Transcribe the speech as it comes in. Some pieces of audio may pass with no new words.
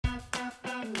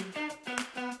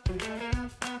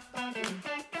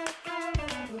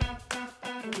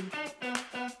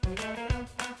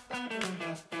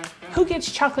Who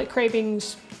gets chocolate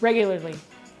cravings regularly?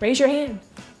 Raise your hand.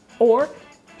 Or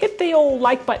hit the old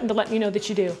like button to let me know that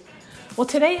you do. Well,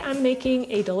 today I'm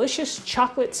making a delicious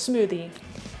chocolate smoothie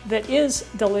that is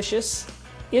delicious,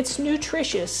 it's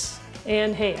nutritious,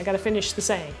 and hey, I gotta finish the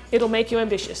saying, it'll make you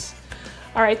ambitious.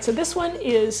 All right, so this one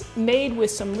is made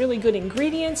with some really good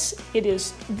ingredients. It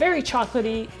is very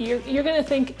chocolatey. You're gonna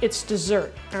think it's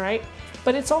dessert, all right?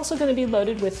 But it's also gonna be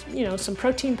loaded with, you know, some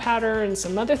protein powder and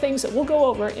some other things that we'll go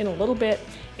over in a little bit,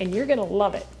 and you're gonna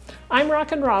love it. I'm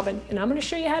Rockin' Robin, and I'm gonna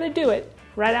show you how to do it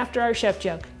right after our chef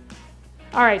joke.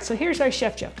 All right, so here's our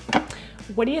chef joke.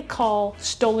 What do you call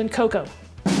stolen cocoa?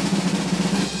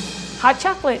 Hot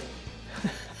chocolate.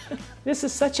 This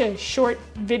is such a short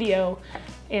video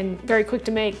and very quick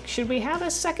to make. Should we have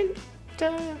a second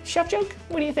chef joke?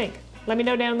 What do you think? Let me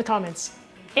know down in the comments.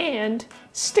 And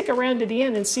stick around to the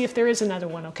end and see if there is another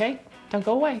one, okay? Don't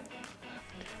go away.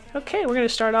 Okay, we're gonna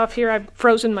start off here. I've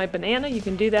frozen my banana. You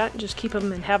can do that and just keep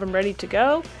them and have them ready to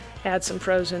go. Add some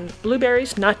frozen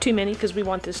blueberries, not too many because we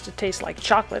want this to taste like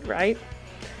chocolate, right?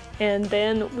 And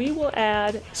then we will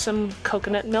add some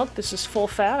coconut milk. This is full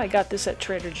fat. I got this at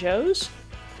Trader Joe's.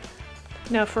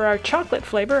 Now for our chocolate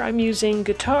flavor, I'm using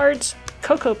Guittards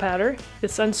cocoa powder.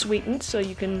 It's unsweetened, so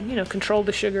you can, you know, control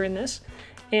the sugar in this.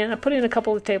 And I put in a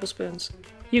couple of tablespoons.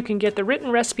 You can get the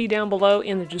written recipe down below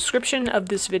in the description of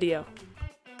this video.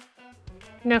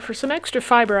 Now for some extra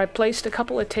fiber, I placed a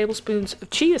couple of tablespoons of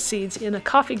chia seeds in a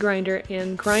coffee grinder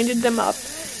and grinded them up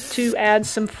to add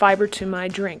some fiber to my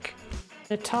drink.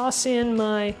 I toss in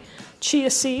my chia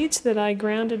seeds that I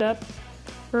grounded up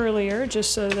earlier,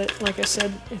 just so that, like I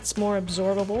said, it's more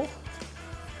absorbable.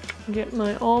 Get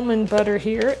my almond butter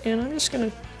here, and I'm just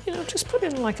gonna, you know, just put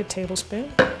in like a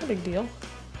tablespoon, no big deal.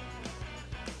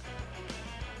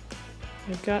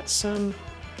 I've got some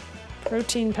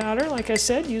protein powder, like I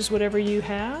said, use whatever you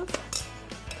have.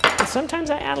 And sometimes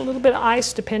I add a little bit of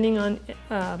ice depending on,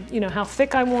 you know, how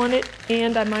thick I want it,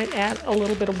 and I might add a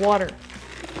little bit of water.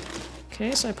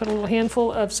 Okay, so I put a little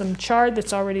handful of some chard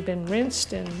that's already been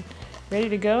rinsed and ready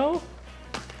to go.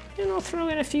 And I'll throw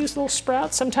in a few little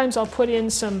sprouts. Sometimes I'll put in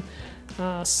some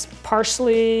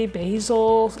parsley,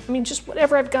 basil, I mean, just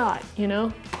whatever I've got, you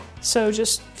know? So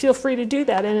just feel free to do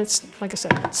that. And it's, like I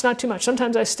said, it's not too much.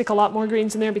 Sometimes I stick a lot more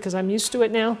greens in there because I'm used to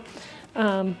it now.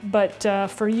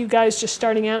 But for you guys just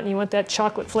starting out and you want that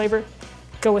chocolate flavor,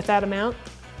 go with that amount.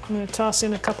 I'm gonna toss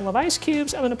in a couple of ice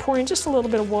cubes. I'm gonna pour in just a little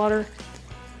bit of water.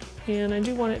 And I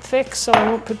do want it thick, so I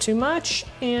won't put too much,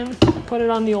 and put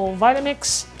it on the old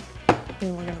Vitamix,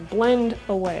 and we're gonna blend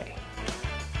away.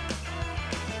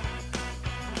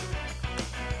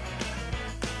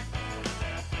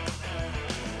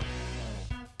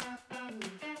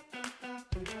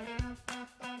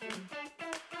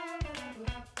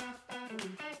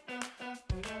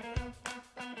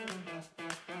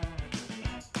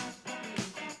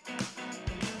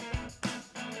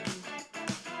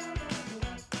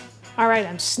 All right,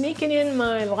 I'm sneaking in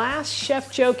my last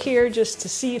chef joke here just to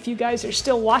see if you guys are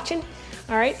still watching.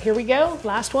 All right, here we go,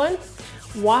 last one.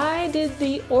 Why did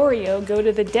the Oreo go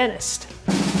to the dentist?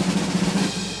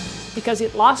 Because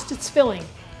it lost its filling.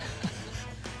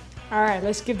 All right,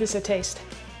 let's give this a taste.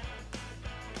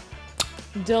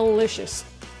 Delicious.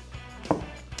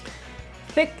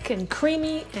 Thick and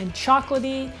creamy and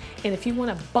chocolatey. And if you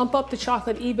want to bump up the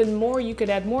chocolate even more, you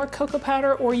could add more cocoa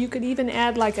powder, or you could even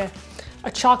add like a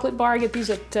chocolate bar. I get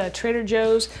these at Trader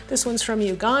Joe's. This one's from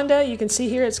Uganda. You can see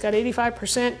here it's got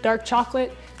 85% dark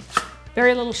chocolate,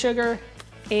 very little sugar,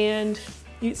 and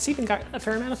it's even got a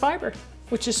fair amount of fiber,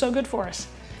 which is so good for us.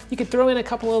 You could throw in a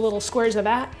couple of little squares of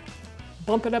that,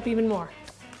 bump it up even more.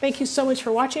 Thank you so much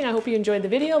for watching. I hope you enjoyed the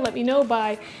video. Let me know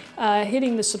by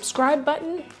hitting the subscribe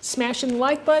button, smashing the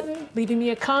like button, leaving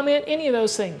me a comment, any of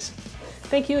those things.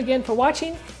 Thank you again for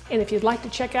watching, and if you'd like to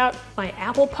check out my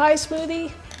apple pie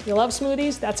smoothie, you love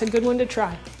smoothies, that's a good one to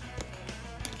try.